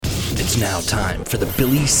It's now time for the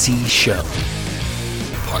Billy C. Show,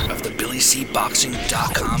 part of the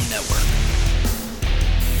BillyCBoxing.com network.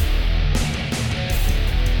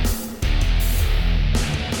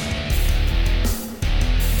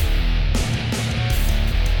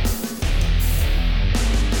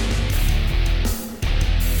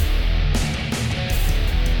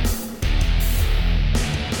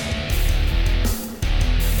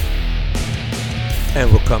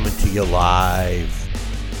 And we're coming to you live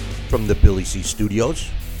from the Billy C. Studios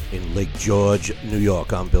in Lake George, New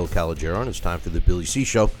York. I'm Bill Calogero, and it's time for the Billy C.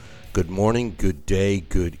 Show. Good morning, good day,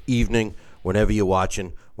 good evening, whenever you're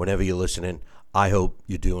watching, whenever you're listening. I hope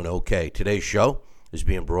you're doing okay. Today's show is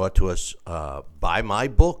being brought to us by my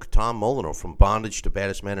book, Tom Molyneux, From Bondage to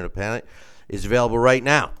Baddest Man in the Planet, is available right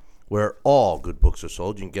now where all good books are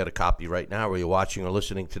sold. You can get a copy right now where you're watching or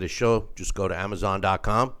listening to the show. Just go to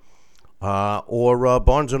Amazon.com. Or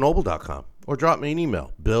BarnesandNoble.com, or drop me an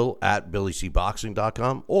email,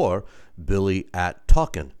 bill@BillyCBoxing.com, or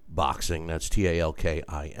Billy@TalkinBoxing, that's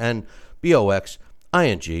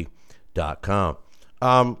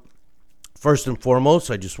TalkinBoxing.com. First and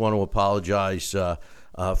foremost, I just want to apologize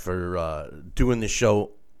for doing the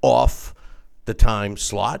show off the time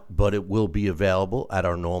slot, but it will be available at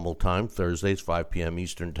our normal time, Thursdays, 5 p.m.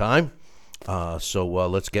 Eastern Time. So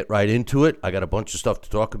let's get right into it. I got a bunch of stuff to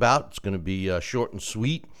talk about. It's going to be short and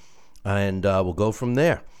sweet, and we'll go from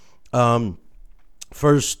there.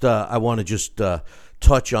 First, I want to just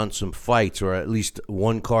touch on some fights, or at least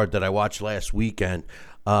one card that I watched last weekend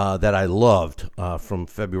that I loved from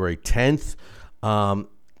February 10th.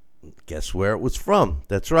 Guess where it was from?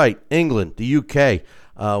 That's right, England, the UK,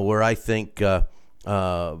 where I think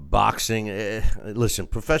boxing, listen,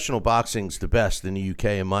 professional boxing's the best in the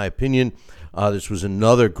UK, in my opinion. This was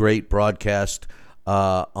another great broadcast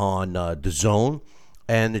on DAZN,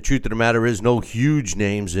 and the truth of the matter is no huge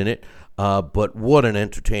names in it, but what an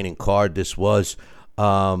entertaining card this was,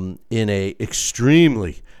 in a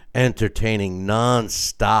extremely entertaining,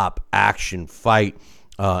 non-stop action fight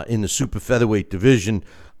in the super featherweight division.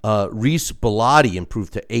 Reece Bellotti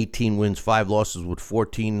improved to 18 wins, 5 losses with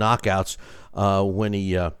 14 knockouts when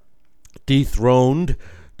he dethroned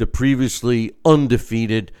the previously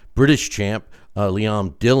undefeated British champ,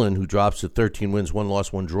 Liam Dillon, who drops to 13 wins, 1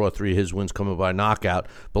 loss, 1 draw, 3 of his wins coming by knockout.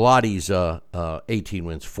 Bellotti's 18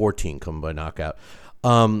 wins, 14 coming by knockout.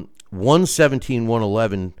 117,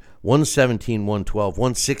 111, 117, 112,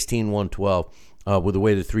 116, 112 with the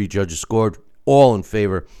way the 3 judges scored, all in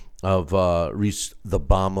favor of Reece the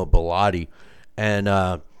Bomber Bellotti. And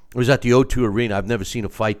it was at the O2 Arena. I've never seen a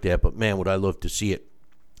fight there, but man, would I love to see it.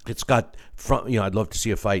 It's got I'd love to see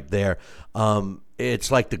a fight there. It's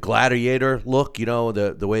like the Gladiator look,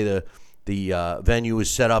 the way the venue is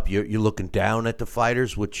set up. You're looking down at the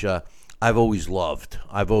fighters, which I've always loved.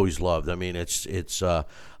 I mean, it's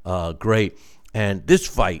great. And this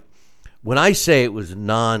fight, when I say it was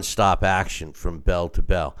nonstop action from bell to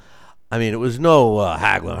bell, I mean, it was no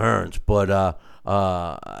Hagler Hearns, but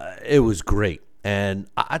it was great. And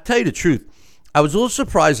I tell you the truth, I was a little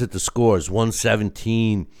surprised at the scores,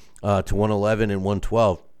 117 to 111 and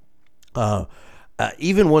 112.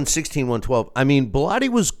 Even 116, 112. I mean, Bellotti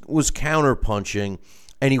was counterpunching,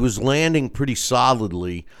 and he was landing pretty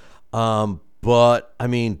solidly. But, I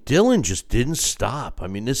mean, Dillon just didn't stop. I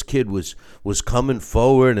mean, this kid was coming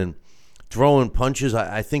forward and throwing punches.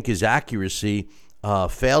 I think his accuracy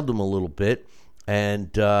failed him a little bit,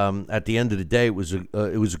 and at the end of the day, it was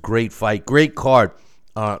a great fight, great card.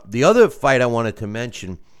 The other fight I wanted to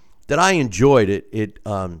mention that I enjoyed, it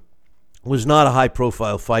was not a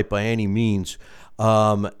high-profile fight by any means,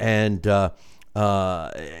 and the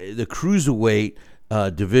cruiserweight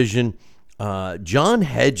division, John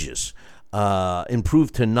Hedges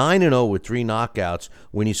improved to 9-0 with 3 knockouts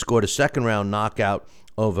when he scored a second-round knockout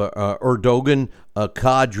over Erdogan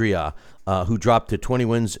Kadria, who dropped to 20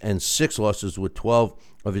 wins and 6 losses with 12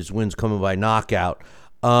 of his wins coming by knockout.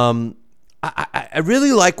 I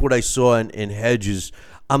really like what I saw in Hedges.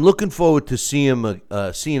 I'm looking forward to seeing him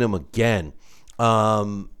again.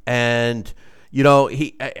 And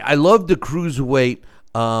I love the cruiserweight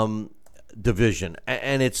division,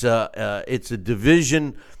 and it's a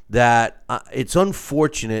division that it's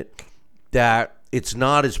unfortunate that it's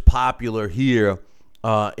not as popular here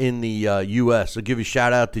in the U.S. I'll give a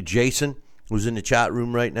shout out to Jason, who's in the chat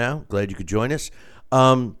room right now. Glad you could join us.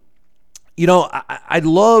 I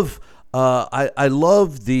love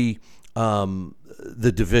the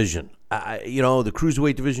division. The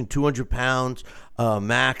cruiserweight division, 200 pounds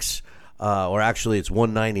max, or actually it's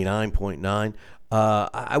 199.9.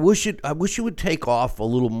 I wish it would take off a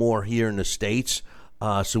little more here in the States,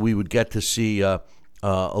 so we would get to see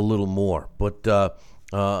a little more. But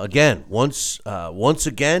again, once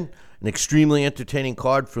again, an extremely entertaining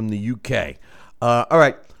card from the UK. All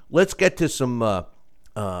right, let's get to some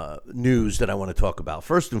news that I want to talk about.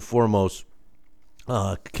 First and foremost,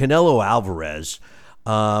 Canelo Alvarez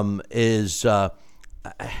is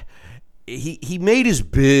he made his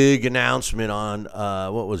big announcement on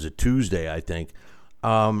what was it, Tuesday, I think.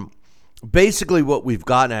 Basically, what we've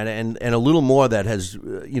gotten at, and a little more that has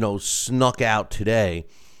snuck out today.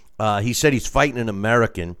 He said he's fighting an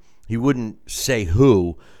American. He wouldn't say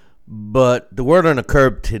who, but the word on the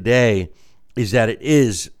curb today is that it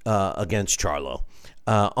is against Charlo.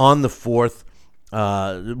 On the 4th,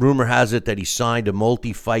 rumor has it that he signed a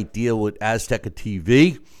multi-fight deal with Azteca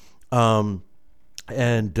TV,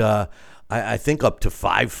 and I think up to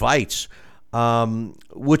 5 fights,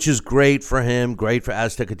 which is great for him, great for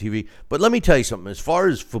Azteca TV. But let me tell you something. As far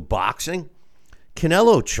as for boxing,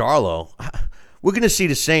 Canelo-Charlo, we're going to see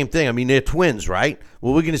the same thing. I mean, they're twins, right?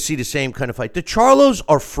 Well, we're going to see the same kind of fight. The Charlos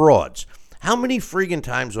are frauds. How many friggin'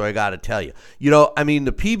 times do I got to tell you? I mean,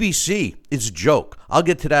 the PBC is a joke. I'll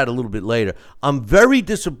get to that a little bit later. I'm very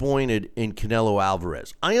disappointed in Canelo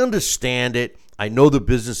Alvarez. I understand it. I know the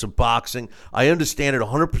business of boxing. I understand it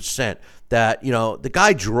 100% that, the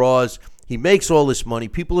guy draws. He makes all this money.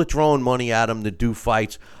 People are throwing money at him to do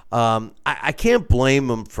fights. I can't blame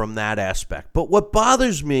him from that aspect. But what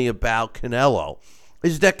bothers me about Canelo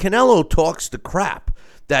is that Canelo talks the crap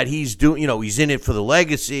that he's doing. He's in it for the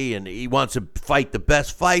legacy and he wants to fight the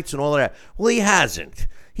best fights and all of that. Well, he hasn't.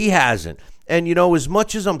 And, as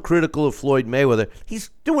much as I'm critical of Floyd Mayweather, he's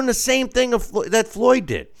doing the same thing that Floyd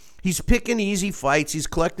did. He's picking easy fights. He's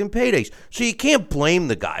collecting paydays. So you can't blame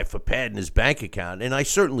the guy for padding his bank account, and I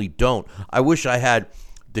certainly don't. I wish I had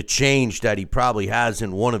the change that he probably has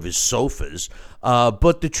in one of his sofas.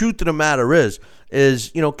 But the truth of the matter is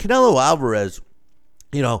Canelo Alvarez,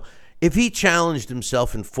 if he challenged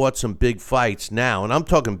himself and fought some big fights now, and I'm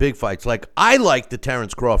talking big fights, like I like the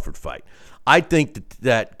Terrence Crawford fight. I think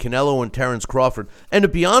that Canelo and Terrence Crawford, and to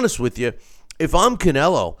be honest with you, if I'm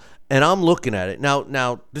Canelo and I'm looking at it,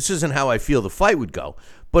 now this isn't how I feel the fight would go,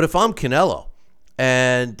 but if I'm Canelo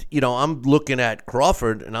and, I'm looking at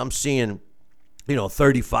Crawford and I'm seeing,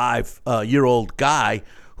 35-year-old guy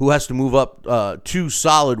who has to move up 2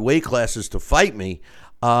 solid weight classes to fight me,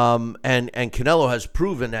 and Canelo has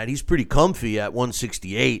proven that he's pretty comfy at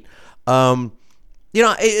 168,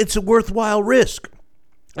 it's a worthwhile risk.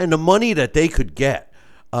 And the money that they could get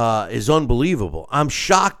is unbelievable. I'm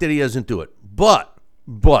shocked that he doesn't do it. But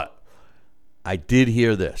I did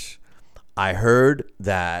hear this. I heard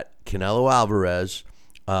that Canelo Alvarez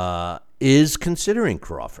is considering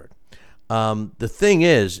Crawford. The thing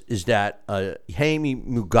is that Jaime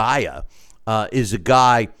Mugaya is a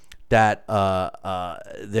guy that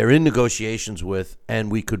they're in negotiations with, and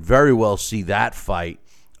we could very well see that fight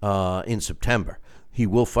in September. He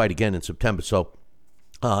will fight again in September. So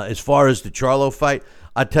as far as the Charlo fight,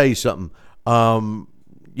 I'll tell you something.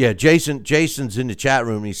 Jason's in the chat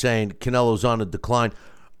room. He's saying Canelo's on a decline.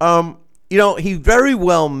 He very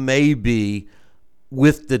well may be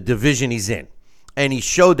with the division he's in. And he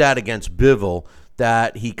showed that against Bivol,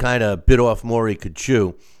 that he kind of bit off more he could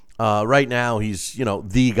chew. Right now, he's,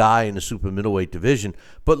 the guy in the super middleweight division.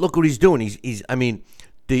 But look what he's doing.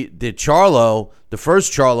 The Charlo, the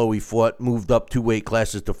first Charlo he fought, moved up 2 weight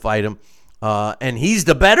classes to fight him. And he's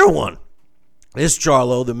the better one. This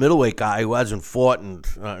Charlo, the middleweight guy who hasn't fought, and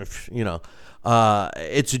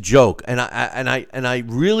it's a joke. And I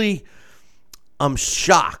really, I'm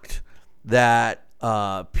shocked that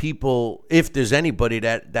people, if there's anybody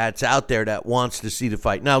that's out there that wants to see the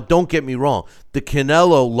fight. Now, don't get me wrong. The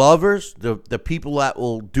Canelo lovers, the people that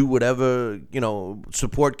will do whatever,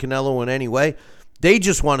 support Canelo in any way, they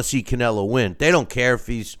just want to see Canelo win. They don't care if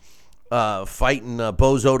he's fighting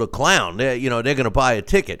Bozo the Clown. They're going to buy a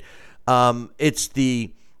ticket. It's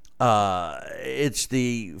the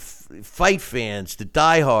fight fans, the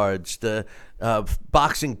diehards, the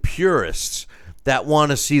boxing purists that want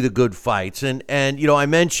to see the good fights. And I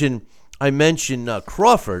mentioned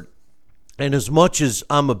Crawford, and as much as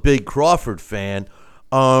I'm a big Crawford fan,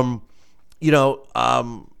 the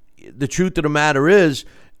truth of the matter is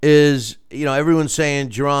everyone's saying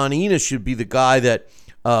Jaron Enos should be the guy that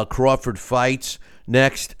Crawford fights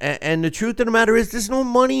next, and the truth of the matter is there's no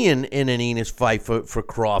money in an Enos fight for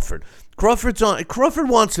Crawford. Crawford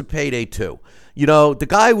wants a payday too. The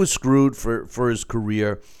guy was screwed for his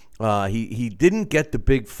career. He didn't get the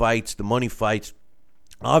big fights, the money fights.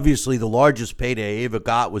 Obviously, the largest payday he ever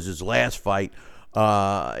got was his last fight,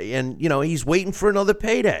 and he's waiting for another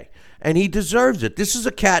payday, and he deserves it. This is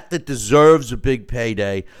a cat that deserves a big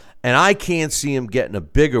payday, And I can't see him getting a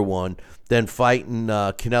bigger one than fighting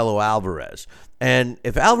Canelo Alvarez. And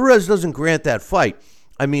if Alvarez doesn't grant that fight,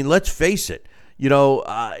 I mean, let's face it.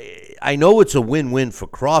 I know it's a win-win for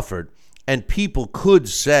Crawford, and people could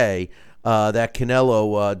say that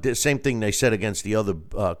Canelo, same thing they said against the other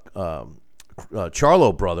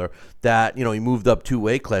Charlo brother, that, he moved up 2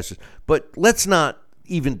 weight classes. But let's not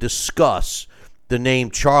even discuss the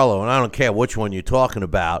name Charlo, and I don't care which one you're talking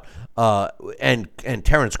about, and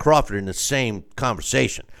Terrence Crawford in the same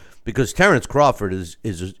conversation, because Terrence Crawford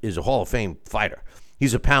is a Hall of Fame fighter.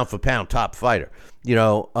 He's a pound-for-pound top fighter.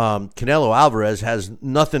 Canelo Alvarez has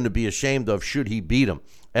nothing to be ashamed of should he beat him.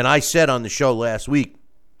 And I said on the show last week,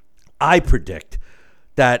 I predict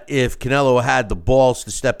that if Canelo had the balls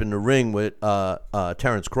to step in the ring with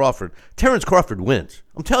Terrence Crawford wins.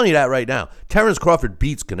 I'm telling you that right now. Terrence Crawford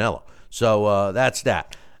beats Canelo. So that's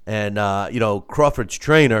that. And, Crawford's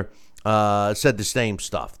trainer said the same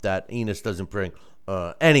stuff, that Enos doesn't bring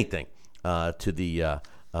anything to the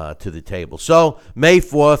table. So May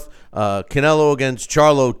 4th, Canelo against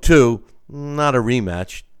Charlo 2, not a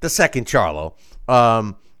rematch. The second Charlo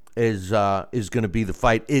is going to be the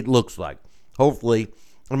fight, it looks like. Hopefully.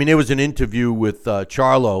 I mean, there was an interview with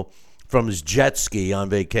Charlo from his jet ski on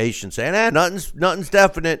vacation saying, nothing's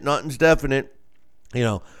definite.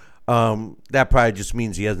 That probably just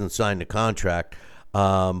means he hasn't signed the contract.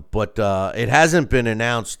 But it hasn't been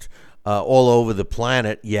announced all over the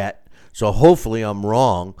planet yet. So hopefully I'm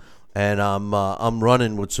wrong, and I'm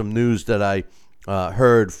running with some news that I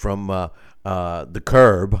heard from the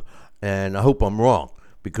curb, and I hope I'm wrong,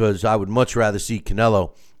 because I would much rather see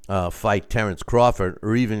Canelo fight Terrence Crawford,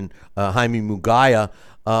 or even Jaime Mugaya,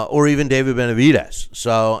 or even David Benavidez.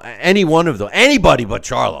 So any one of them, anybody but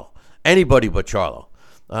Charlo.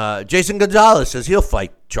 Jason Gonzalez says he'll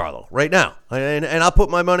fight Charlo right now, and I'll put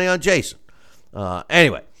my money on Jason.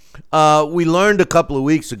 Anyway, we learned a couple of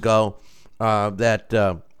weeks ago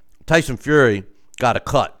that Tyson Fury got a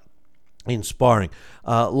cut in sparring.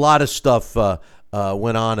 A lot of stuff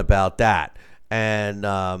went on about that, and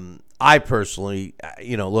I personally,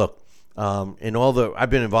 look, I've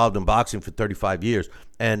been involved in boxing for 35 years,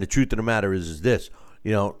 and the truth of the matter is this,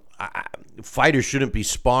 fighters shouldn't be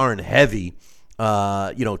sparring heavy,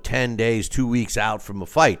 10 days, 2 weeks out from a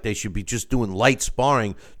fight. They should be just doing light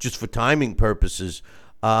sparring just for timing purposes,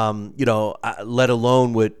 let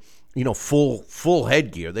alone with, full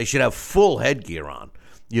headgear. They should have full headgear on,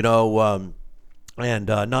 and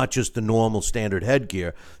not just the normal standard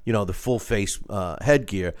headgear, the full face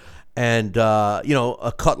headgear. And,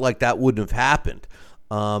 a cut like that wouldn't have happened.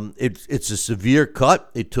 It's a severe cut.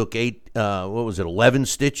 It took 11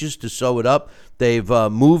 stitches to sew it up. They've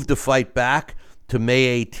moved the fight back to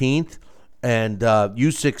May 18th. And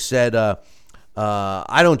Usyk said,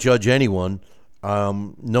 I don't judge anyone,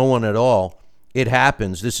 no one at all. It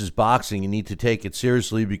happens. This is boxing. You need to take it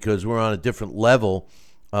seriously because we're on a different level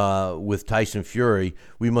with Tyson Fury.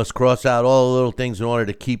 We must cross out all the little things in order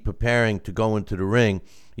to keep preparing to go into the ring.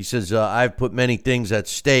 He says, I've put many things at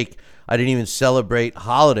stake. I didn't even celebrate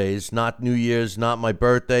holidays, not New Year's, not my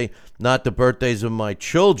birthday, not the birthdays of my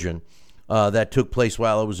children that took place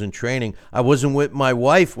while I was in training. I wasn't with my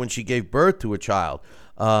wife when she gave birth to a child.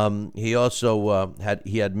 He also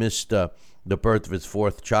had missed the birth of his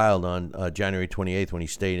fourth child on January 28th when he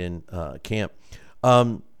stayed in camp.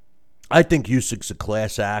 I think Usyk's a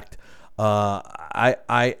class act.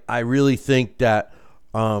 I really think that,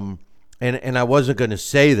 and I wasn't going to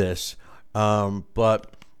say this, but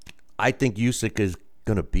I think Usyk is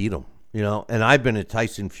going to beat him. And I've been a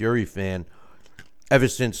Tyson Fury fan ever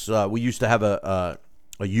since we used to have a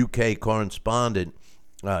UK correspondent,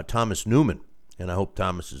 Thomas Newman, and I hope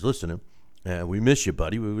Thomas is listening. We miss you,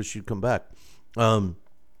 buddy. We wish you'd come back. And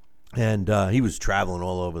he was traveling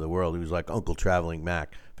all over the world. He was like Uncle Traveling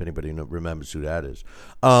Mac, if anybody remembers who that is.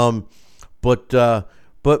 But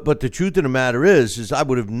the truth of the matter is I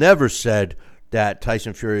would have never said that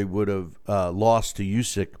Tyson Fury would have lost to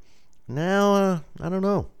Usyk. Now, I don't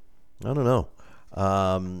know.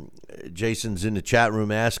 Jason's in the chat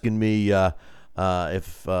room asking me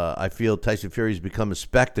if I feel Tyson Fury's become a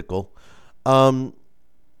spectacle.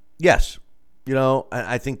 Yes.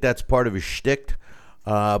 I think that's part of his shtick.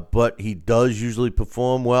 But he does usually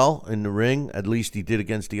perform well in the ring. At least he did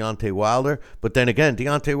against Deontay Wilder. But then again,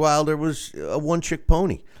 Deontay Wilder was a one-trick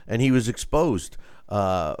pony, and he was exposed.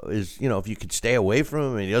 If you could stay away from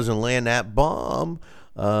him and he doesn't land that bomb,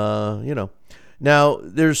 Now,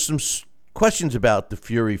 there's some questions about the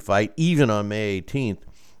Fury fight, even on May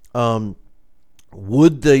 18th.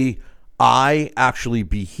 Would the eye actually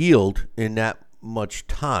be healed in that much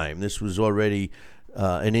time? This was already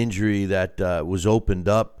an injury that was opened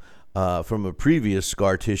up from a previous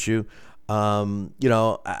scar tissue.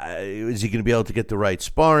 Is he going to be able to get the right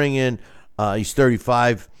sparring in? He's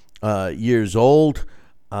 35 years old.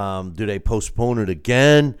 Do they postpone it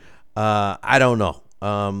again? I don't know.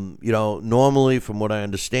 Normally, from what I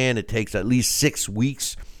understand, it takes at least 6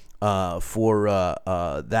 weeks for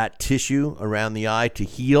that tissue around the eye to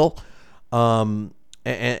heal. And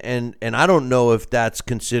I don't know if that's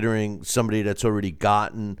considering somebody that's already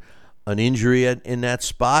gotten an injury in that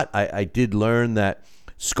spot. I did learn that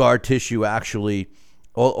scar tissue actually,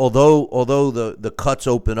 although the cuts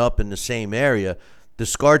open up in the same area, the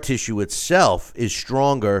scar tissue itself is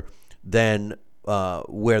stronger than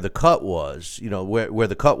where the cut was. Where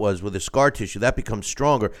the cut was with the scar tissue, that becomes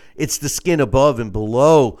stronger. It's the skin above and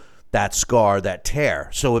below that scar, that tear.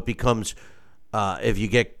 So it becomes, if you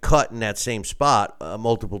get cut in that same spot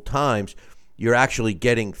multiple times, you're actually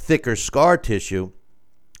getting thicker scar tissue,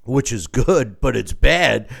 which is good, but it's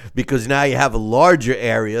bad because now you have a larger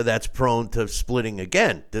area that's prone to splitting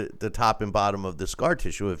again, the top and bottom of the scar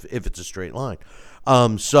tissue, if it's a straight line.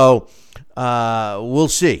 So we'll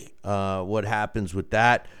see what happens with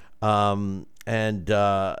that. He's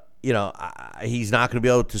not going to be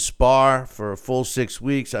able to spar for a full 6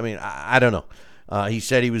 weeks. I mean, I don't know. He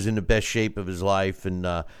said he was in the best shape of his life, and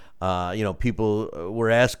people were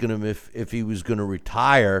asking him if he was going to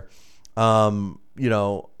retire. I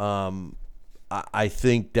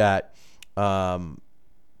think that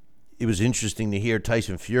it was interesting to hear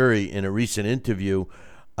Tyson Fury in a recent interview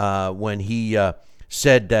when he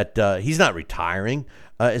said that he's not retiring.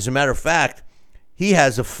 As a matter of fact, he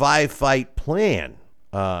has a 5-fight plan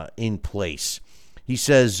in place. He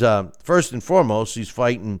says, first and foremost, he's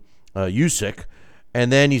fighting Usyk,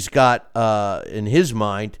 and then he's got, in his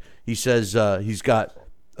mind, he says he's got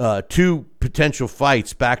 2 potential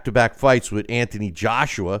fights, back-to-back fights with Anthony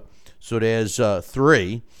Joshua. So there's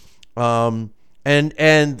 3.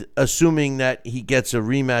 And assuming that he gets a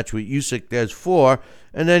rematch with Usyk, there's 4.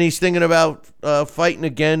 And then he's thinking about fighting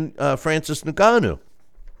again Francis Ngannou.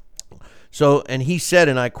 So, and he said,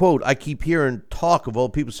 and I quote, "I keep hearing talk of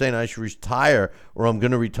old people saying I should retire or I'm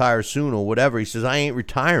going to retire soon or whatever." He says, "I ain't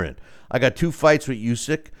retiring. I got 2 fights with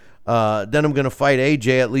Usyk. Then I'm going to fight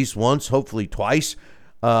AJ at least once, hopefully twice.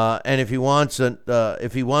 And if he wants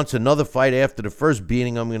another fight after the first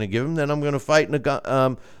beating I'm going to give him, then I'm going to fight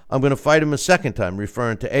him a second time,"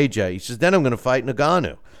 referring to AJ. He says, "Then I'm going to fight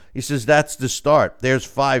Ngannou." He says, "That's the start. There's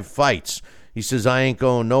 5 fights." He says, "I ain't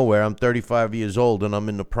going nowhere. I'm 35 years old and I'm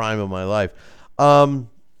in the prime of my life." I'm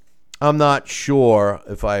not sure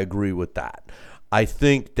if I agree with that. I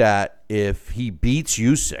think that if he beats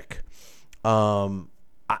Usyk,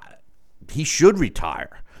 he should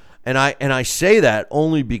retire. And I say that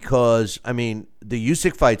only because, I mean, the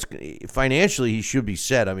Usyk fights, financially, he should be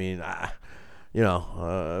set. I mean,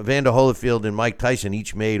 Evander Holyfield and Mike Tyson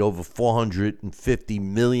each made over $450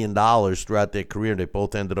 million throughout their career. They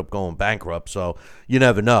both ended up going bankrupt, so you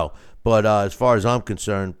never know. But as far as I'm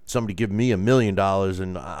concerned, somebody give me $1 million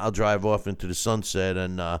and I'll drive off into the sunset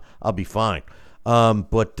and I'll be fine.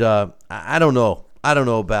 But I don't know. I don't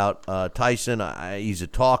know about Tyson. He's a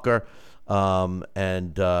talker. And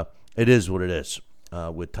it is what it is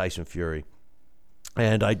with Tyson Fury.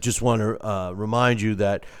 And I just want to remind you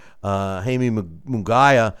that Jaime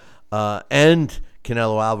Munguia and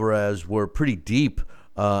Canelo Alvarez were pretty deep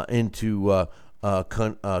into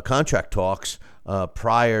contract talks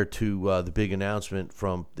prior to the big announcement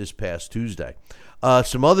from this past Tuesday.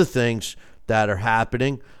 Some other things that are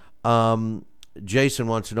happening. Jason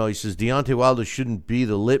wants to know, he says, Deontay Wilder shouldn't be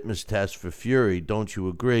the litmus test for Fury. Don't you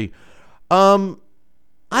agree? I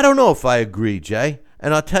don't know if I agree, Jay,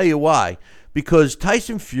 and I'll tell you why. Because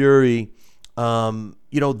Tyson Fury,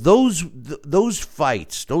 those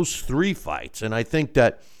fights, those 3 fights, and I think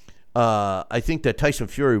that Tyson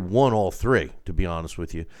Fury won all 3. To be honest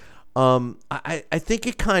with you, I think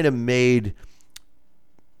it kind of made.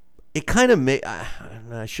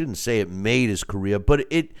 I shouldn't say it made his career, but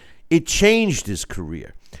it changed his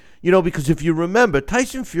career. Because if you remember,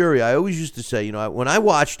 Tyson Fury, I always used to say, when I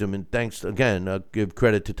watched him, and thanks again, give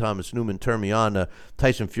credit to Thomas Newman, turned me on to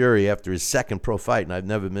Tyson Fury after his second pro fight, and I've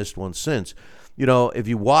never missed one since. If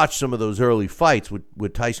you watch some of those early fights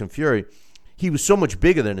with Tyson Fury, he was so much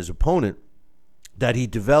bigger than his opponent that he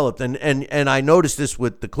developed, and I noticed this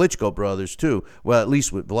with the Klitschko brothers too, well, at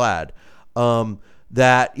least with Vlad,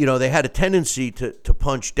 that, they had a tendency to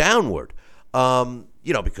punch downward.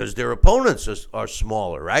 Because their opponents are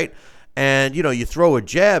smaller, right? And, you throw a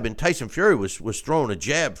jab, and Tyson Fury was throwing a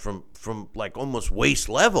jab from like almost waist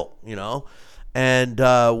level, And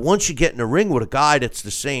once you get in the ring with a guy that's the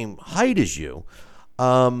same height as you,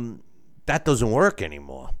 that doesn't work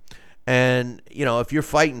anymore. And, if you're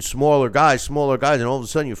fighting smaller guys, and all of a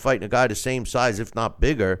sudden you're fighting a guy the same size, if not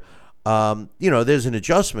bigger, there's an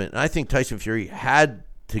adjustment. And I think Tyson Fury had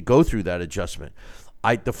to go through that adjustment.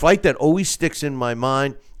 The fight that always sticks in my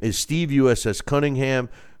mind is Steve USS Cunningham,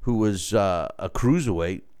 who was a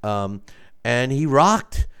cruiserweight, and he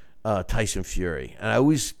rocked Tyson Fury. And I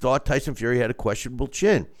always thought Tyson Fury had a questionable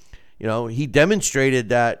chin. He demonstrated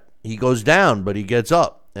that he goes down, but he gets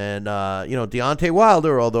up. And, Deontay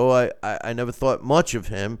Wilder, although I never thought much of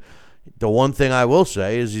him, the one thing I will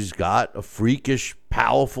say is he's got a freakish,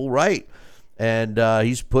 powerful right. And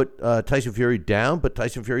he's put Tyson Fury down, but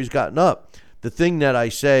Tyson Fury's gotten up. The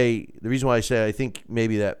reason why I say I think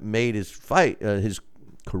maybe that made his fight, his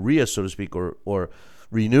career, so to speak, or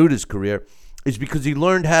renewed his career, is because he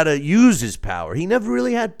learned how to use his power. He never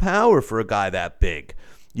really had power for a guy that big,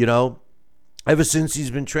 Ever since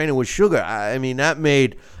he's been training with Sugar, that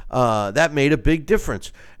made a big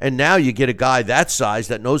difference. And now you get a guy that size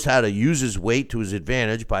that knows how to use his weight to his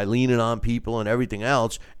advantage by leaning on people and everything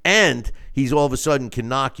else, and he's all of a sudden can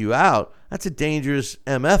knock you out. That's a dangerous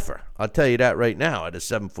MFer. I'll tell you that right now at a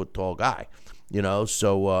 7-foot-tall guy.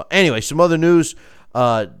 So anyway, some other news.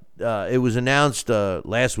 It was announced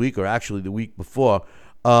last week, or actually the week before.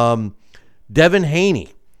 Devin Haney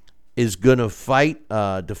is going to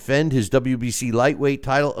defend his WBC lightweight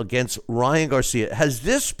title against Ryan Garcia. Has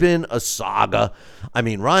this been a saga?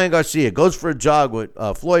 Ryan Garcia goes for a jog with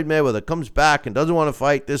Floyd Mayweather, comes back and doesn't want to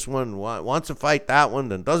fight this one, wants to fight that one,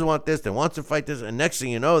 then doesn't want this, then wants to fight this. And next thing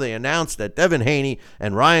you know, they announced that Devin Haney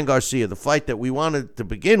and Ryan Garcia, the fight that we wanted to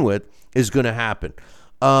begin with, is going to happen.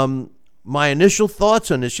 My initial thoughts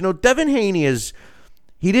on this, Devin Haney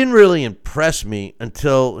he didn't really impress me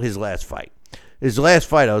until his last fight. His last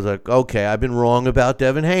fight, I was like, okay, I've been wrong about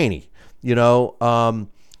Devin Haney, Ryan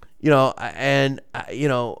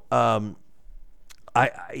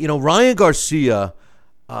Garcia,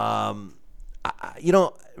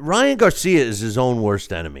 Ryan Garcia is his own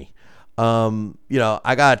worst enemy.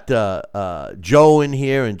 I got Joe in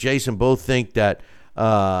here and Jason both think that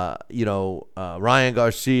Ryan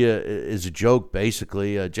Garcia is a joke,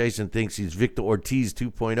 basically. Jason thinks he's Victor Ortiz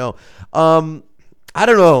 2.0. I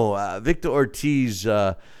don't know. Victor Ortiz,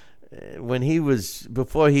 before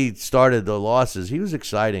he started the losses, he was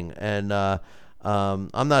exciting. And I'm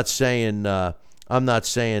not saying that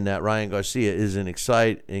Ryan Garcia isn't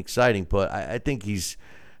exciting, but I think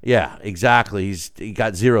exactly. He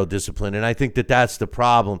got zero discipline, and I think that's the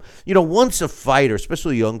problem. Once a fighter,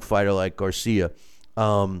 especially a young fighter like Garcia,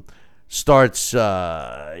 starts,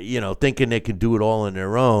 thinking they can do it all on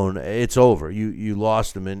their own, it's over. You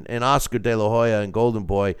lost them. And Oscar De La Hoya and Golden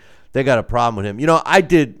Boy, they got a problem with him.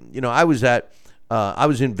 I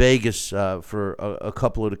was in Vegas for a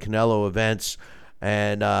couple of the Canelo events,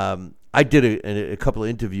 and I did a couple of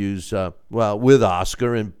interviews, with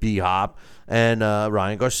Oscar and B-Hop and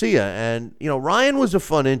Ryan Garcia. And, Ryan was a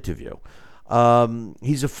fun interview.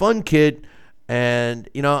 He's a fun kid, and,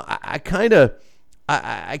 I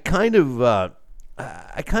kind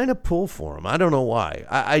of pull for him. I don't know why.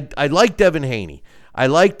 I like Devin Haney. I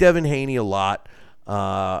like Devin Haney a lot.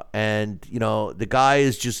 And, the guy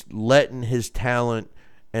is just letting his talent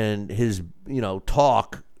and his,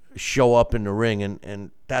 talk show up in the ring.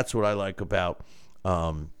 And that's what I like about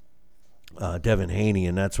Devin Haney.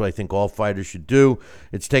 And that's what I think all fighters should do.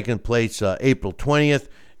 It's taking place April 20th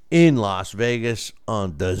in Las Vegas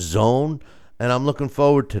on DAZN. And I'm looking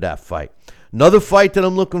forward to that fight. Another fight that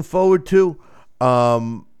I'm looking forward to,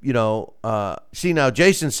 see now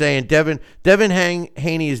Jason's saying Devin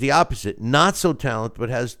Haney is the opposite. Not so talented, but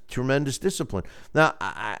has tremendous discipline. Now,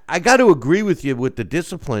 I got to agree with you with the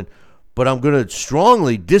discipline, but I'm going to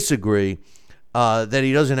strongly disagree that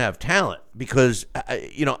he doesn't have talent because,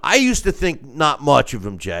 I used to think not much of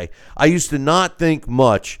him, Jay. I used to not think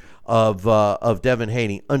much of Devin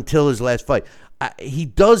Haney until his last fight. He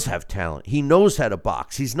does have talent. He knows how to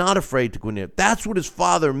box. He's not afraid to go in there. That's what his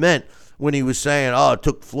father meant when he was saying, it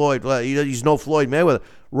took Floyd. He's no Floyd Mayweather.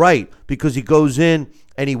 Right, because he goes in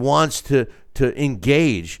and he wants to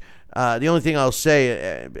engage. The only thing I'll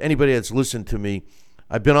say, anybody that's listened to me,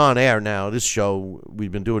 I've been on air now.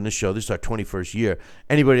 We've been doing this show. This is our 21st year.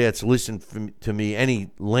 Anybody that's listened to me any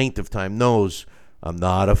length of time knows I'm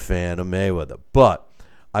not a fan of Mayweather. But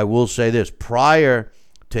I will say this, prior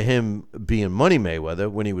to him being Money Mayweather,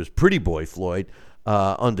 when he was Pretty Boy Floyd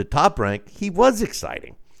under Top Rank, he was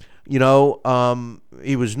exciting. He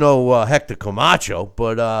was no Hector Camacho,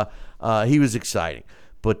 but he was exciting.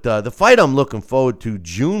 But the fight I'm looking forward to,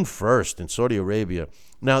 June 1st in Saudi Arabia.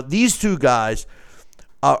 Now, these two guys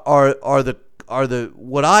are the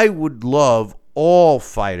what I would love all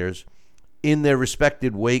fighters in their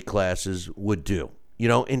respected weight classes would do.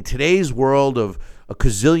 In today's world of a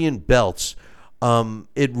gazillion belts,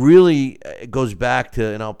 it really goes back to,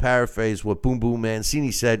 and I'll paraphrase what Boom Boom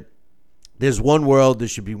Mancini said, there's one world, there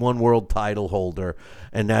should be one world title holder,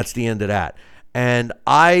 and that's the end of that. And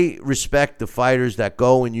I respect the fighters that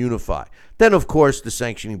go and unify. Then, of course, the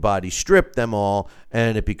sanctioning bodies strip them all,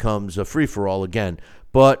 and it becomes a free-for-all again.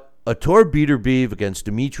 But Artur Beterbiev against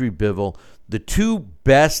Dmitry Bivol, the two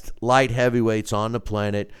best light heavyweights on the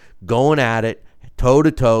planet, going at it,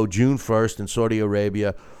 toe-to-toe, June 1st in Saudi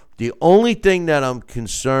Arabia. The only thing that I'm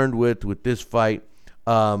concerned with this fight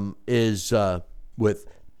is with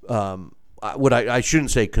what I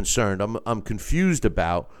shouldn't say concerned. I'm confused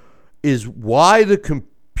about is why the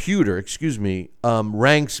computer,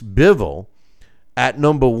 ranks Bivol at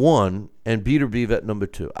number 1 and Beterbiev at number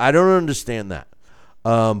 2. I don't understand that.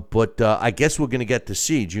 But I guess we're going to get to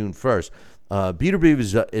see June 1st.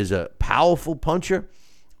 Beterbiev is a powerful puncher.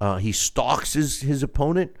 He stalks his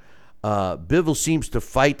opponent. Bivol seems to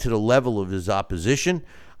fight to the level of his opposition.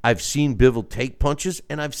 I've seen Bivol take punches,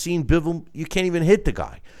 and I've seen Bivol, you can't even hit the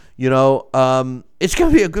guy. It's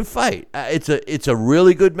going to be a good fight. It's a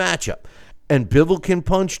really good matchup. And Bivol can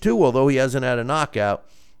punch too, although he hasn't had a knockout.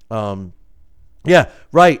 Yeah,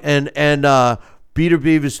 right. And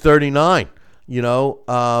Beterbiev is 39,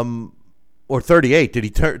 or 38. Did he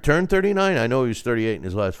turn 39? I know he was 38 in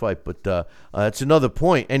his last fight, but that's another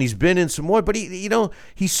point. And he's been in some more, but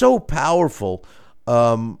he's so powerful.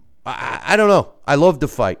 I don't know. I love the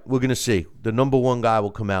fight. We're going to see. The number 1 guy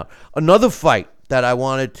will come out. Another fight that I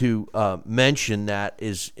wanted to mention that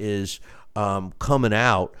is coming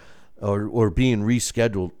out or being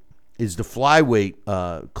rescheduled is the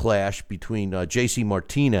flyweight clash between J.C.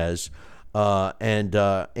 Martinez and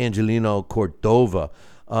Angelino Cordova.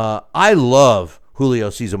 I love Julio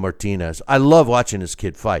Cesar Martinez. I love watching this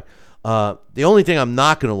kid fight. The only thing I'm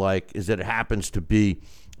not going to like is that it happens to be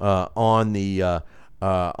on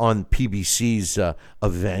PBC's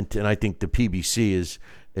event, and I think the PBC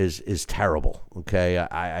is terrible.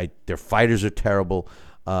 Okay, their fighters are terrible.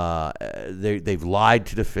 They've lied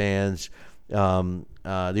to the fans.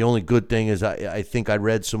 The only good thing is I think I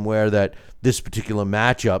read somewhere that this particular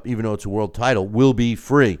matchup, even though it's a world title, will be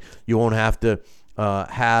free. You won't have to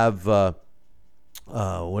have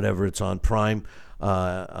whatever it's on Prime.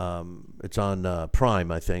 It's on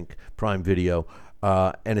Prime, I think, Prime Video,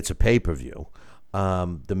 and it's a pay-per-view.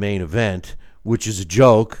 The main event, which is a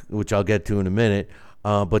joke, which I'll get to in a minute.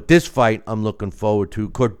 But this fight, I'm looking forward to.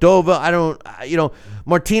 Cordova,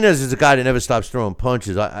 Martinez is a guy that never stops throwing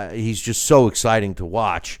punches. He's just so exciting to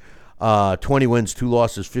watch. 20 wins, 2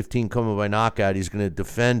 losses, 15 coming by knockout. He's going to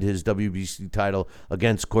defend his WBC title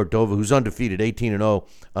against Cordova, who's undefeated,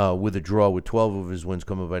 18-0 with a draw, with 12 of his wins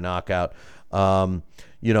coming by knockout.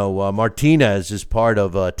 Martinez is part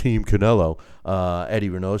of Team Canelo. Eddie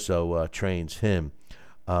Reynoso trains him.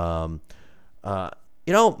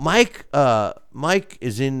 Mike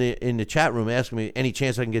is in the chat room asking me any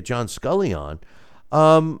chance I can get John Scully on.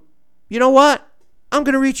 You know what? I'm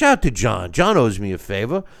going to reach out to John. John owes me a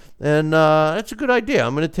favor, and that's a good idea.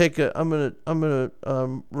 I'm going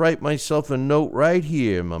to write myself a note right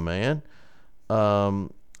here, my man.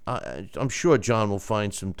 I'm sure John will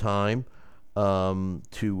find some time to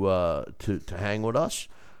hang with us.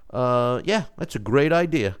 Yeah, that's a great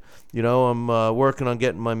idea. I'm working on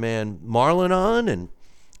getting my man Marlon on, and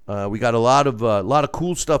we got a lot of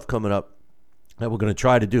cool stuff coming up that we're going to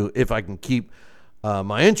try to do if I can keep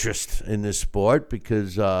my interest in this sport,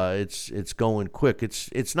 because it's going quick.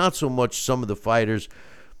 It's not so much some of the fighters,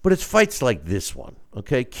 but it's fights like this one.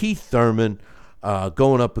 Okay, Keith-Thurman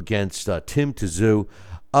going up against Tim Tszyu.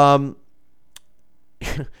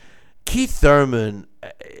 Keith-Thurman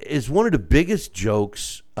is one of the biggest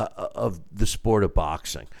jokes of the sport of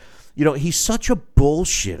boxing. He's such a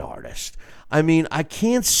bullshit artist. I mean, I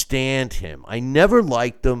can't stand him. I never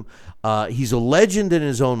liked him. He's a legend in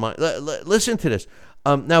his own mind. Listen to this.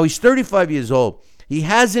 Now, he's 35 years old. He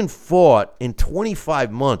hasn't fought in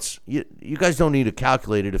 25 months. You guys don't need a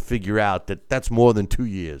calculator to figure out that that's more than 2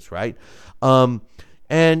 years, right? And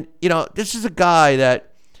this is a guy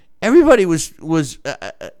that everybody was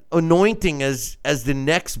anointing as the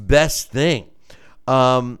next best thing.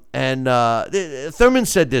 And Thurman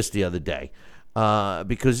said this the other day,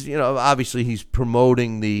 because obviously he's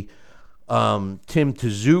promoting the Tim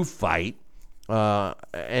Tszyu fight,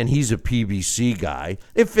 and he's a PBC guy.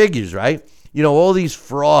 It figures, right? All these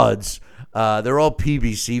frauds, they're all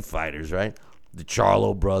PBC fighters, right? The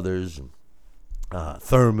Charlo brothers,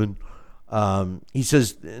 Thurman. He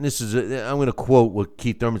says, and I'm going to quote what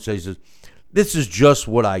Keith Thurman says. He says, "This is just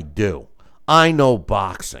what I do. I know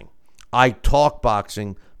boxing. I talk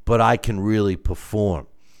boxing, but I can really perform.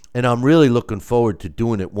 And I'm really looking forward to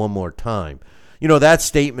doing it one more time. You know, that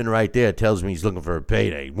statement right there tells me he's looking for a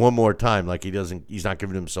payday one more time, like he's not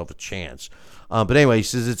giving himself a chance. But anyway, he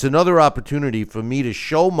says, it's another opportunity for me to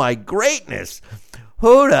show my greatness.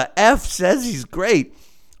 Who the F says he's great?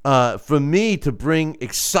 For me to bring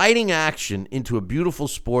exciting action into a beautiful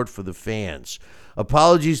sport for the fans.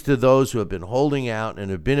 Apologies to those who have been holding out and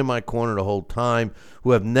have been in my corner the whole time,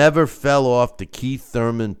 who have never fell off the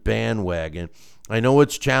Tszyu-Thurman bandwagon. I know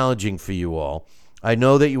it's challenging for you all. I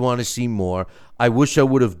know that you want to see more. I wish I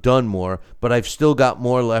would have done more, but I've still got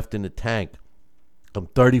more left in the tank. I'm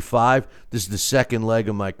 35. This is the second leg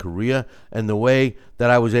of my career, and the way that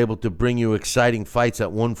I was able to bring you exciting fights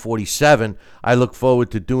at 147, I look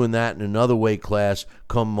forward to doing that in another weight class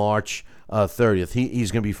come March 30th.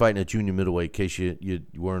 He's going to be fighting at junior middleweight, in case you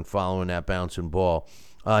weren't following that bouncing ball.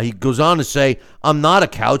 He goes on to say, I'm not a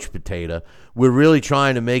couch potato. We're really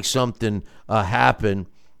trying to make something happen.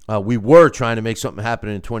 We were trying to make something happen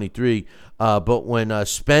in 23, but when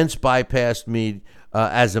Spence bypassed me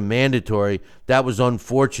as a mandatory, that was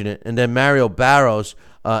unfortunate. And then Mario Barros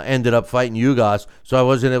ended up fighting Ugas, so I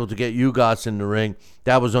wasn't able to get Ugas in the ring.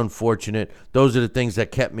 That was unfortunate. Those are the things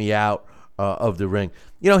that kept me out of the ring.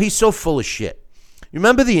 You know, he's so full of shit. You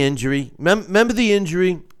remember the injury? Remember the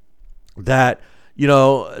injury that, you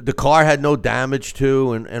know, the car had no damage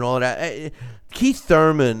to and all that?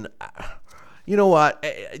 Tszyu-Thurman, you know what?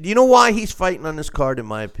 You know why he's fighting on this card, in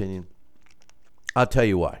my opinion? I'll tell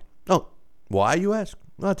you why. Oh, why, you ask?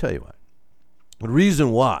 I'll tell you why. The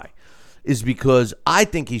reason why is because I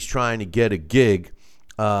think he's trying to get a gig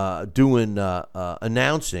doing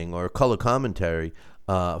announcing or color commentary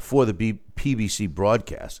for the PBC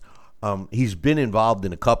broadcast. He's been involved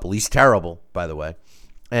in a couple. He's terrible, by the way.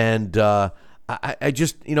 And I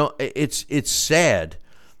just, you know, it's sad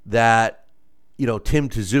that, you know, Tim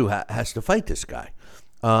Tszyu has to fight this guy.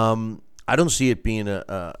 I don't see it being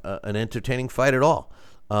an entertaining fight at all.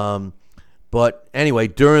 But anyway,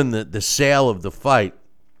 during the sale of the fight,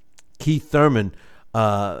 Tszyu-Thurman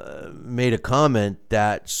made a comment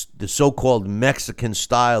that the so-called Mexican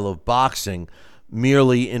style of boxing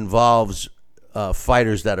merely involves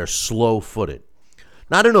fighters that are slow-footed.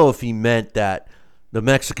 Now, I don't know if he meant that the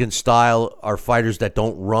Mexican style are fighters that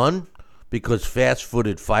don't run, because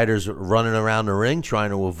fast-footed fighters are running around the ring trying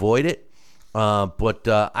to avoid it. But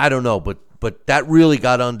I don't know. But that really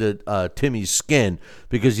got under Timmy's skin,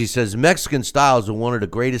 because he says Mexican styles are one of the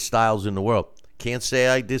greatest styles in the world. Can't say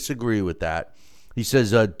I disagree with that. He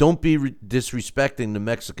says, don't be disrespecting the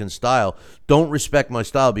Mexican style. Don't respect my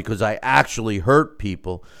style because I actually hurt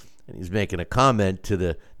people. And he's making a comment to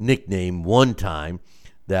the nickname One Time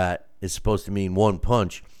that is supposed to mean one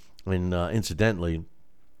punch. And incidentally,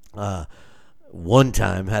 One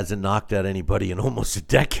Time hasn't knocked out anybody in almost a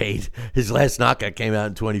decade. His last knockout came out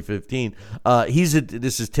in 2015.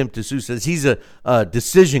 This is Tim Tszyu says he's a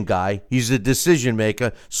decision guy. He's a decision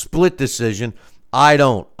maker, split decision. I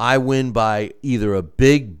don't. I win by either a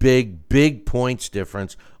big points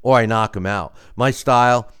difference or I knock him out. My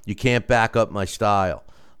style, you can't back up my style.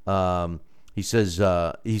 He says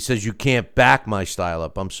you can't back my style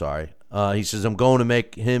up. I'm sorry. He says, I'm going to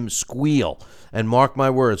make him squeal. And mark my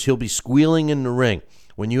words, he'll be squealing in the ring.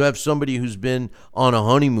 When you have somebody who's been on a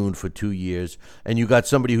honeymoon for 2 years and you got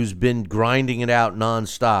somebody who's been grinding it out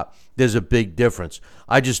nonstop, there's a big difference.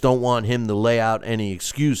 I just don't want him to lay out any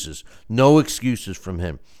excuses. No excuses from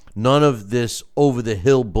him. None of this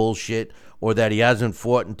over-the-hill bullshit or that he hasn't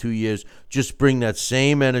fought in 2 years. Just bring that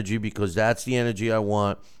same energy, because that's the energy I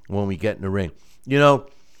want when we get in the ring. You know,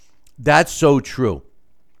 that's so true.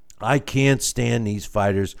 I can't stand these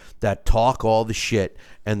fighters that talk all the shit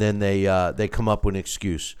and then they come up with an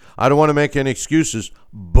excuse. I don't want to make any excuses,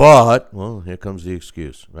 but, well, here comes the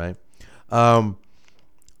excuse, right? I'm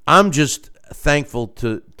just thankful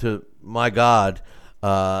to my God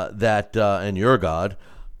that and your God,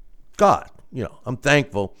 you know, I'm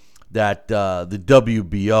thankful that the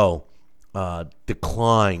WBO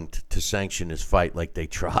declined to sanction this fight like they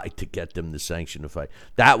tried to get them to sanction the fight.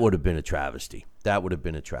 That would have been a travesty.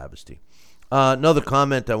 Another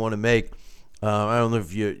comment I want to make, I don't know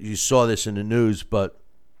if you saw this in the news, but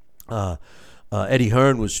Eddie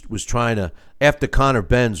Hearn was trying to, after Conor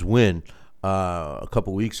Benn's win a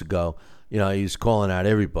couple weeks ago, you know, he's calling out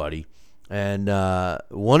everybody. And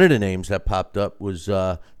one of the names that popped up was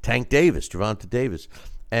Tank Davis, Gervonta Davis.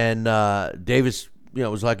 And Davis, you know,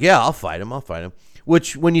 was like, yeah, I'll fight him.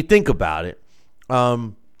 Which, when you think about it,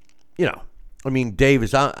 you know, I mean,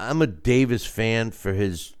 Davis, I'm a Davis fan for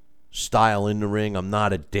his style in the ring. I'm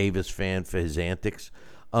not a Davis fan for his antics.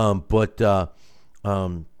 But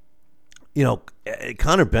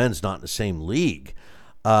Conor Benn's not in the same league,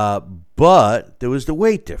 but there was the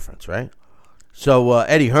weight difference, right? So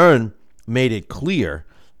Eddie Hearn made it clear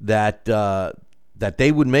that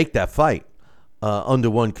they would make that fight under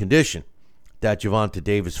one condition, that Gervonta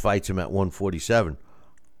Davis fights him at 147.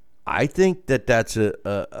 I think that's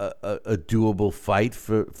a doable fight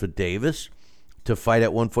for Davis to fight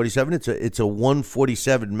at 147. It's a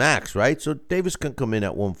 147 max, right? So Davis can come in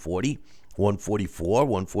at 140, 144,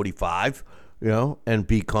 145, and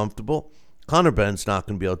be comfortable. Conor Benn's not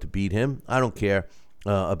going to be able to beat him. I don't care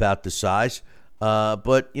about the size,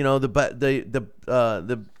 but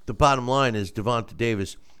the bottom line is Gervonta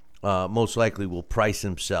Davis most likely will price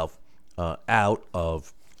himself out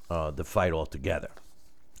of the fight altogether.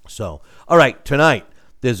 So, all right, tonight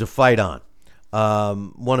there's a fight on.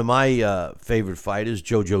 One of my favorite fighters,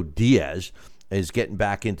 Jojo Diaz, is getting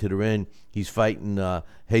back into the ring. He's fighting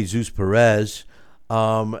Tszyu-Thurman.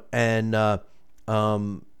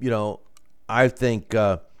 I think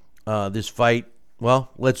this fight, well,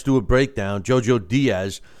 let's do a breakdown. Jojo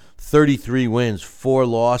Diaz, 33 wins, 4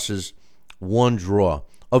 losses, 1 draw.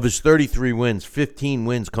 Of his 33 wins, 15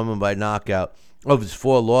 wins coming by knockout. Of his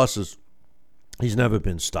 4 losses, he's never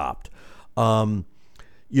been stopped. His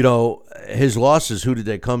losses, who did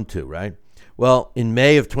they come to, right? Well, in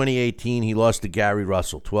May of 2018, he lost to Gary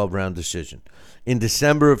Russell, 12-round decision. In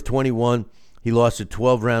December of 21, he lost a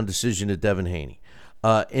 12-round decision to Devin Haney.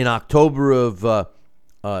 In October of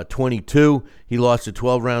 22, he lost a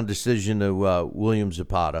 12-round decision to William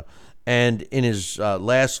Zapata. And in his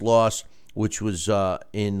last loss, which was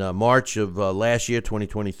in March of last year,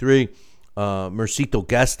 2023, Mercito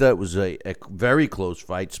Gesta, it was a very close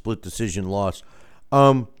fight, split decision loss.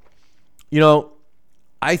 I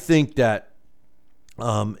think that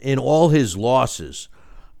in all his losses,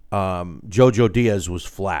 Jojo Diaz was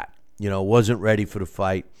flat. Wasn't ready for the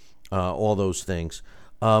fight, all those things.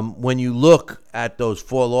 When you look at those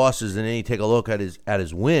 4 losses and then you take a look at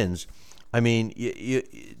his wins, I mean,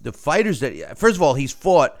 the fighters that, first of all, he's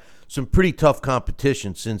fought some pretty tough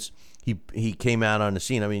competition since he came out on the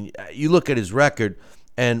scene. I mean, you look at his record,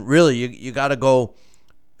 and really, you got to go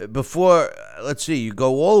before. Let's see, you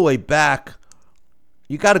go all the way back.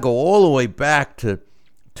 You got to go all the way back to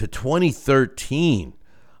 2013,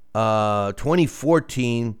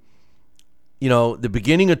 2014. The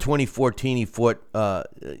beginning of 2014, he fought,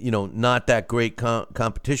 not that great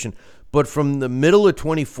competition. But from the middle of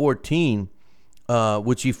 2014,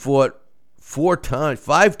 which he fought 4 times,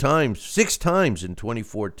 5 times, 6 times in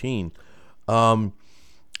 2014, all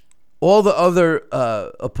the other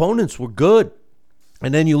opponents were good.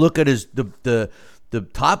 And then you look at the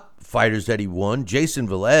top fighters that he won: Jason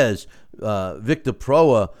Velez, Victor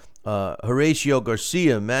Proa, Horacio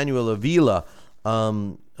Garcia, Manuel Avila,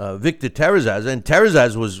 Victor Terrazas. And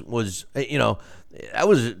Terrazas was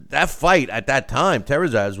that fight at that time.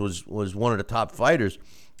 Terrazas was one of the top fighters.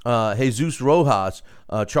 Jesus Rojas,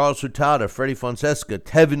 Charles Hurtado, Freddie Fonseca,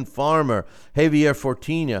 Tevin Farmer, Javier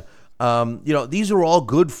Fortina. These are all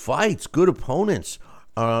good fights, good opponents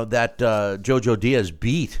that Jojo Diaz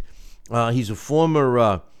beat. He's a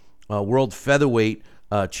former world featherweight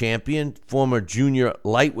champion, former junior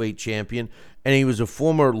lightweight champion, and he was a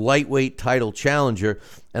former lightweight title challenger.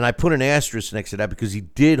 And I put an asterisk next to that because he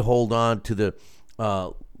did hold on to the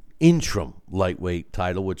interim lightweight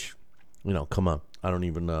title, which, come on. I don't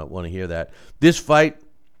even want to hear that. This fight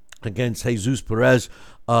against Tszyu-Thurman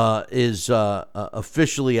is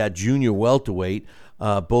officially at junior welterweight.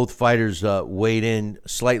 Both fighters weighed in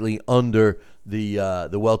slightly under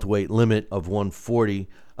the welterweight limit of 140,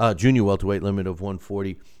 junior welterweight limit of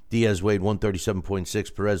 140. Diaz weighed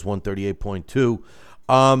 137.6, Perez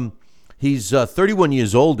 138.2. He's 31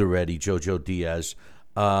 years old already, Jojo Diaz.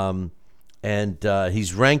 And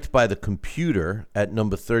he's ranked by the computer at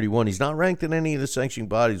number 31. He's not ranked in any of the sanctioning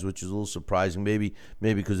bodies, which is a little surprising, maybe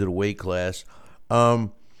because of the weight class. I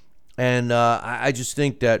just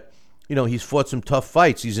think that, he's fought some tough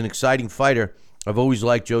fights. He's an exciting fighter. I've always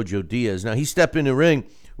liked Jojo Diaz. Now, he stepped in the ring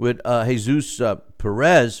with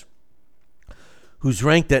Tszyu-Thurman, who's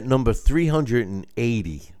ranked at number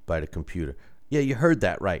 380 by the computer. Yeah, you heard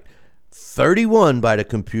that right. 31 by the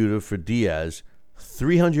computer for Diaz,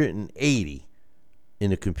 380 in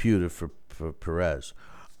the computer for Perez.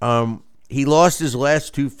 He lost his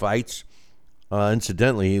last 2 fights.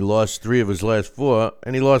 Incidentally, he lost 3 of his last 4,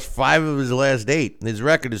 and he lost 5 of his last 8. His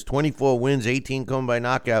record is 24 wins, 18 come by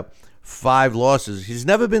knockout, 5 losses. He's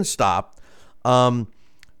never been stopped, but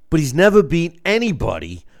he's never beat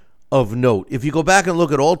anybody of note. If you go back and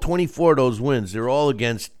look at all 24 of those wins, they're all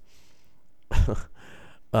against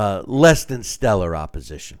less than stellar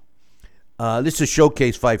opposition. this is a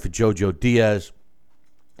showcase fight for Jojo Diaz,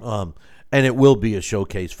 and it will be a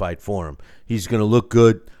showcase fight for him. He's going to look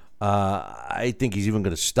good. I think he's even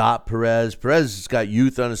going to stop Perez. Perez has got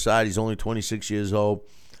youth on his side. He's only 26 years old,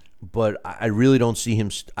 but I really don't see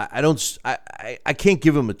him. I can't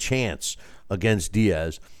give him a chance against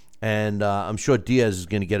Diaz, and I'm sure Diaz is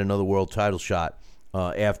going to get another world title shot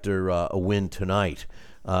after a win tonight.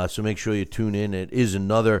 So make sure you tune in. It is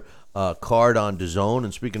another card on DAZN.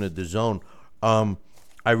 And speaking of DAZN,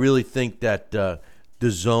 I really think that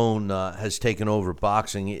DAZN has taken over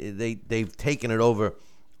boxing. They've taken it over.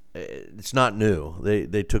 It's not new.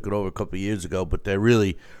 They took it over a couple of years ago, but they're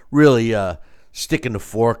really sticking the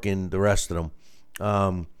fork in the rest of them.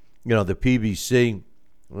 The PBC,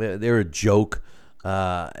 they're a joke,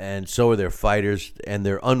 and so are their fighters, and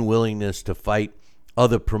their unwillingness to fight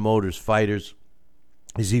other promoters' fighters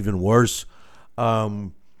is even worse.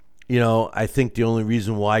 I think the only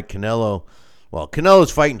reason why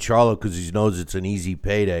Canelo's fighting Charlo because he knows it's an easy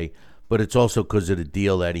payday, but it's also because of the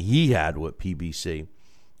deal that he had with PBC.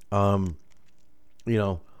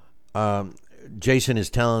 Jason is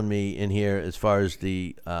telling me in here as far as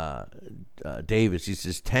the Davis, he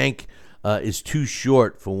says Tank is too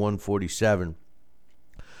short for 147.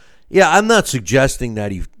 Yeah, I'm not suggesting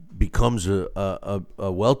that he becomes a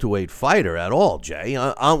welterweight fighter at all, Jay.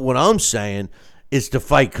 What I'm saying is to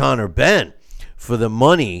fight Conor Benn for the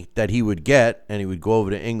money that he would get, and he would go over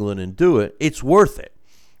to England and do it. It's worth it.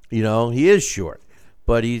 He is short,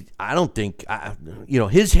 but I don't think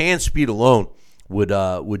his hand speed alone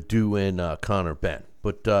would do in Conor Benn.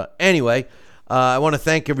 But anyway, I want to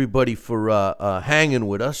thank everybody for hanging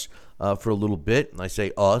with us for a little bit. And I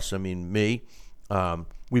say us, I mean me.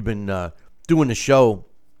 We've been doing the show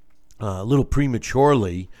a little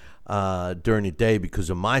prematurely during the day because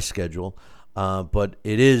of my schedule, but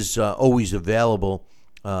it is always available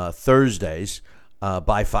Thursdays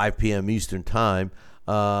by 5 p.m. Eastern Time,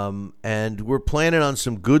 and we're planning on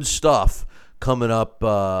some good stuff coming up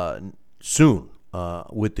soon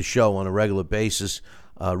with the show on a regular basis.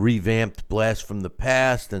 Revamped Blast from the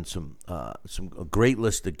Past and some a great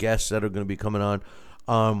list of guests that are going to be coming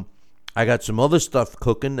on. I got some other stuff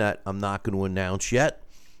cooking that I'm not going to announce yet.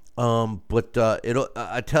 But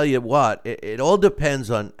I tell you what, it all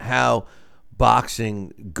depends on how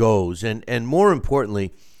boxing goes, and more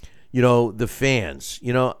importantly, the fans.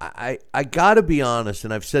 I got to be honest,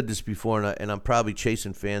 and I've said this before, and I'm probably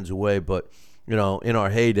chasing fans away, but in our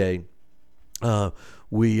heyday,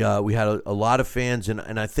 we had a lot of fans,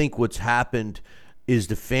 and I think what's happened is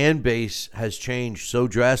the fan base has changed so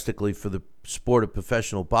drastically for the sport of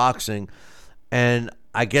professional boxing, and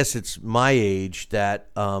I guess it's my age that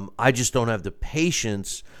I just don't have the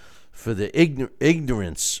patience for the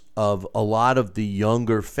ignorance of a lot of the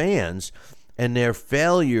younger fans and their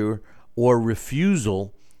failure or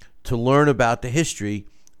refusal to learn about the history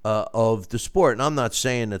of the sport. And I'm not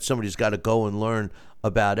saying that somebody's got to go and learn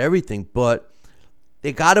about everything, but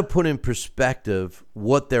they got to put in perspective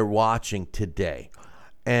what they're watching today.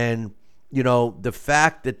 And, the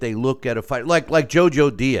fact that they look at a fight like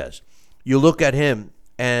Jojo Diaz, you look at him,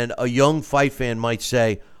 and a young fight fan might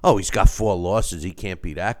say, oh, he's got 4 losses. He can't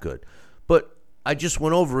be that good. But I just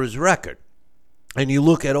went over his record. And you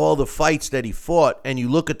look at all the fights that he fought, and you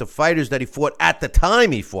look at the fighters that he fought at the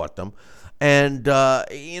time he fought them, and,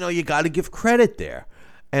 you got to give credit there.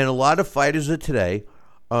 And a lot of fighters of today,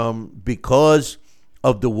 because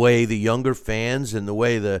of the way the younger fans and the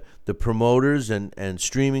way the promoters and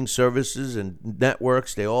streaming services and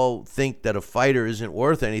networks, they all think that a fighter isn't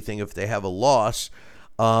worth anything if they have a loss.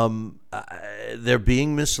 They're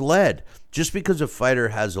being misled. Just because a fighter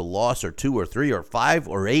has a loss or 2 or 3 or 5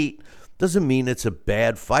 or 8 doesn't mean it's a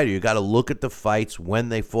bad fighter. You got to look at the fights when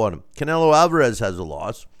they fought him. Canelo Alvarez has a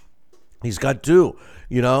loss. He's got 2.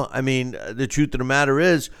 The truth of the matter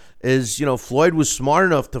is Floyd was smart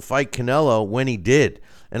enough to fight Canelo when he did.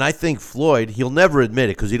 And I think Floyd, he'll never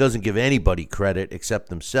admit it because he doesn't give anybody credit except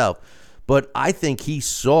himself. But I think he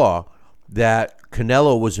saw that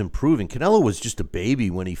Canelo was improving. Canelo was just a baby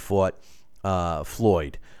when he fought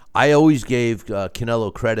Floyd. I always gave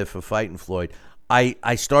Canelo credit for fighting Floyd.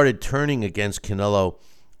 I started turning against Canelo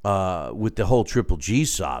with the whole Triple G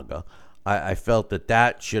saga. I felt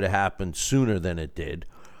that should have happened sooner than it did.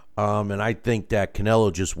 And I think that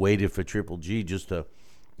Canelo just waited for Triple G just to,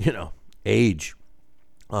 age.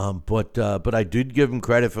 But I did give him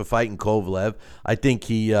credit for fighting Kovalev. I think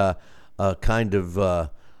he kind of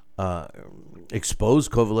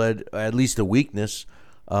exposed Kovalev, at least a weakness.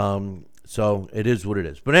 So it is what it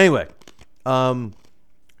is. But anyway, I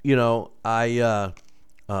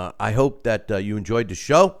hope that you enjoyed the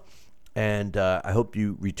show. and I hope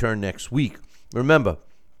you return next week. Remember,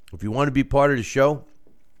 if you want to be part of the show,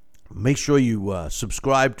 make sure you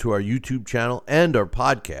subscribe to our YouTube channel and our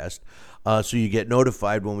podcast so you get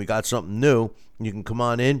notified when we got something new. You can come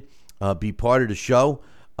on in, be part of the show,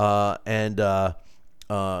 and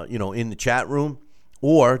in the chat room,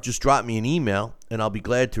 or just drop me an email, and I'll be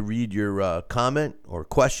glad to read your comment or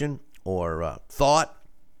question or thought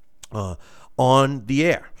on the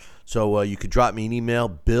air. So you could drop me an email,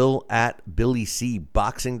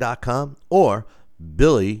 bill@billycboxing.com, or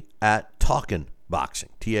billy@talkinboxing,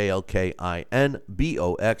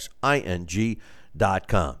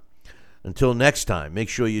 TALKINBOXING.com. Until next time, make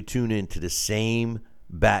sure you tune in to the same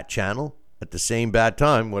bat channel at the same bat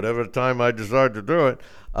time, whatever time I decide to do it.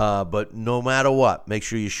 But no matter what, make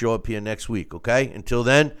sure you show up here next week, okay? Until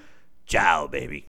then, ciao, baby.